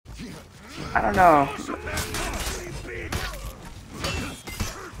I don't know.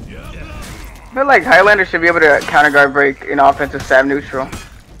 I feel like Highlander should be able to counter guard break in offensive stab neutral.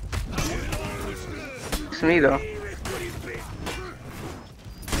 It's me though.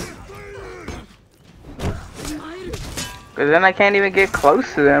 Cause then I can't even get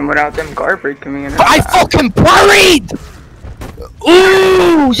close to them without them guard breaking me. I fucking buried!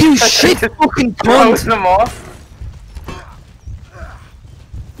 Ooh, you shit fucking Close cunt! them off?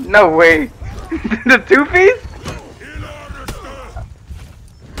 No way. The 2-piece?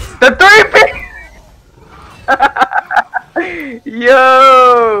 The 3-piece?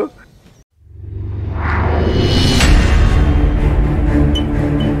 Yo!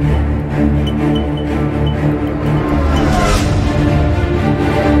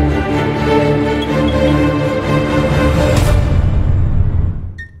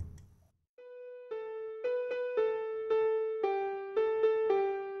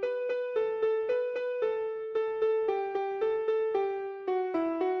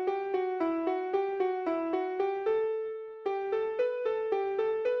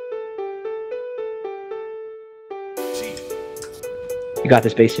 You got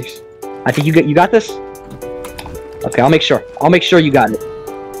this, basics. I think you got this. Okay, I'll make sure. I'll make sure you got it.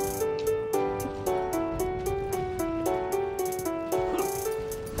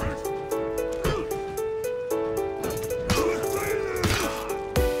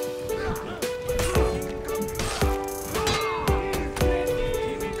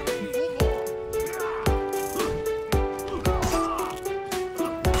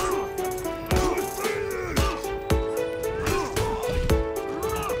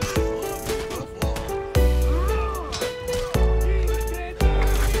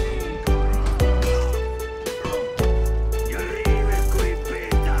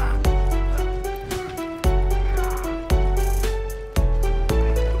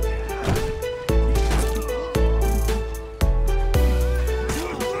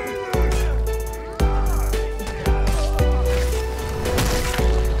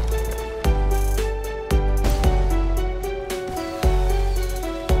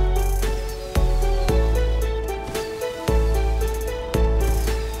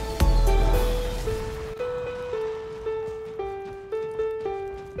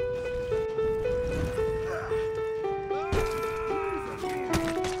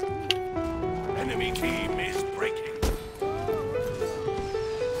 Enemy team is breaking.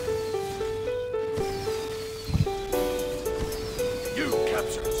 You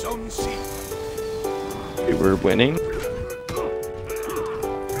captured Zone C. We're winning.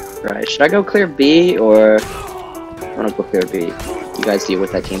 Right, should I go clear B or I wanna go clear B? You guys deal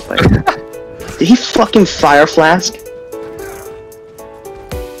with that team fight. Did he fucking fire flask?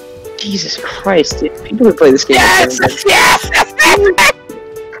 Jesus Christ, dude. People who play this game Yes! are Yes! Yes!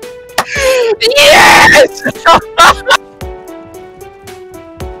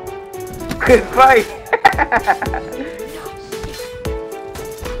 Good fight!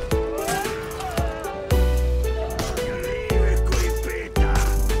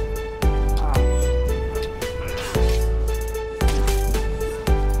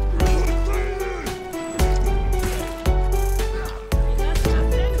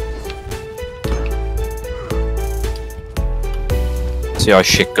 See how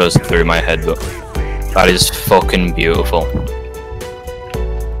shit goes through my head, but that is fucking beautiful.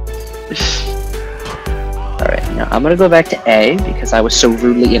 Alright, now I'm gonna go back to A because I was so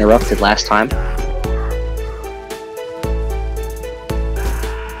rudely interrupted last time.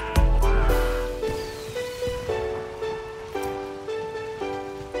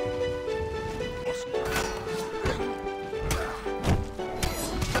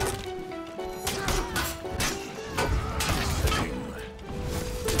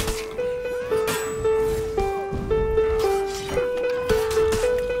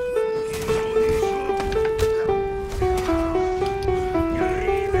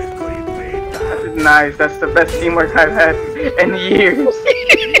 Nice, that's the best teamwork I've had in years. You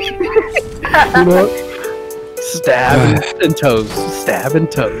know what? Stab and toes. Stab and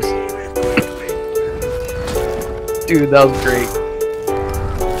toes. Dude, that was great.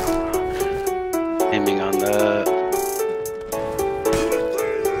 Aiming on that.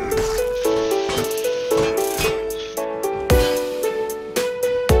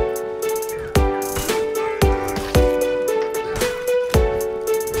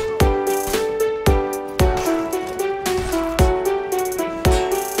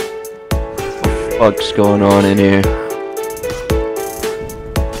 What's going on in here?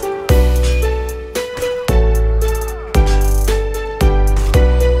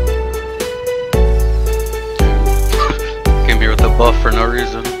 Came here with a buff for no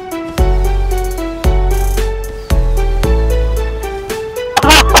reason.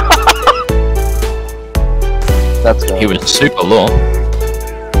 Let's go. He was super low.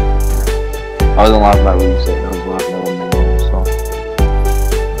 I wasn't laughing at what you said. I was laughing at what you said.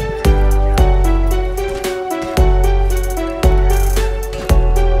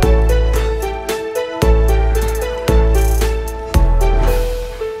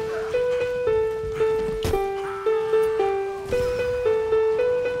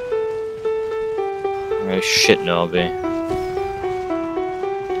 Oh shit, no, B.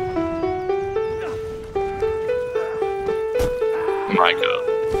 My god.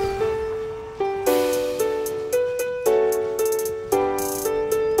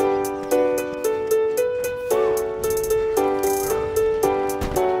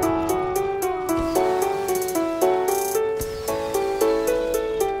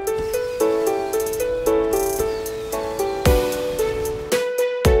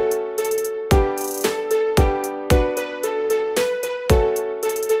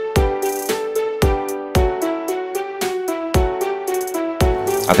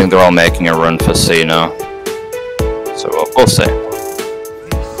 I think they're all making a run for C now. So we'll see.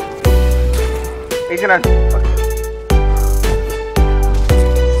 He's gonna.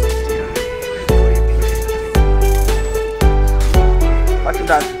 Watch him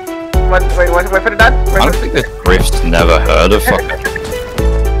dance. Wait for the dance. I don't think this Griff's never heard of fucking.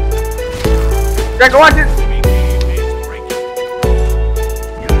 Draco, watch it!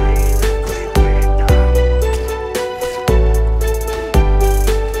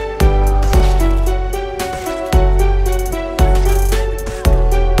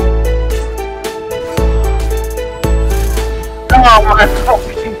 Oh my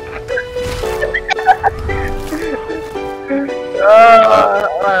fucking.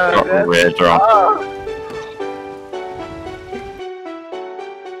 Got red drunk.